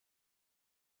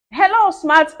Hello,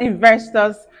 smart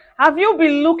investors. Have you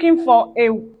been looking for a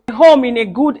home in a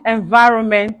good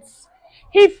environment?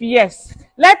 If yes,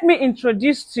 let me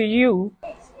introduce to you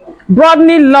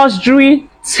Brodny Luxury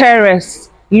Terrace,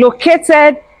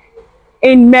 located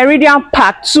in Merdian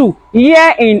Part 2,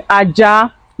 here in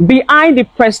Ajah, behind the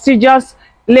prestigious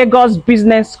Lagos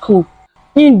Business School.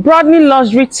 In Brodny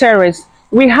Luxury Terrace,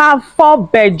 we have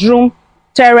 4-bedroom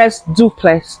terrace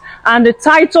duplex, and the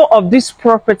title of this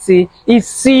property is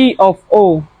C of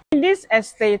O. In this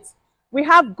estate, we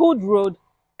have good road,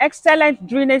 excellent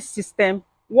drainage system,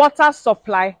 water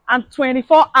supply, and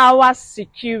 24-hour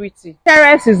security.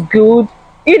 Terrace is good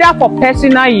either for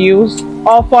personal use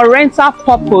or for rental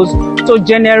purpose to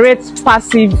generate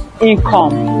passive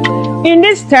income. In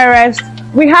this terrace,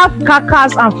 we have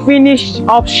Carcass and finish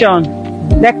option.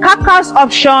 The Carcass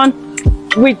option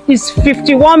is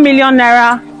 51 million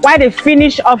naira, while the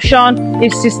finish option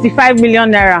is 65 million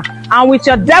naira. And with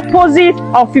your deposit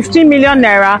of 15 million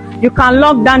naira, you can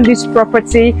lock down this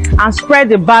property and spread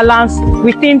the balance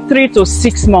within 3 to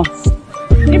 6 months.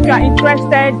 If you are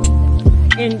interested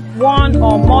in one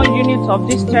or more units of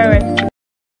this terrace,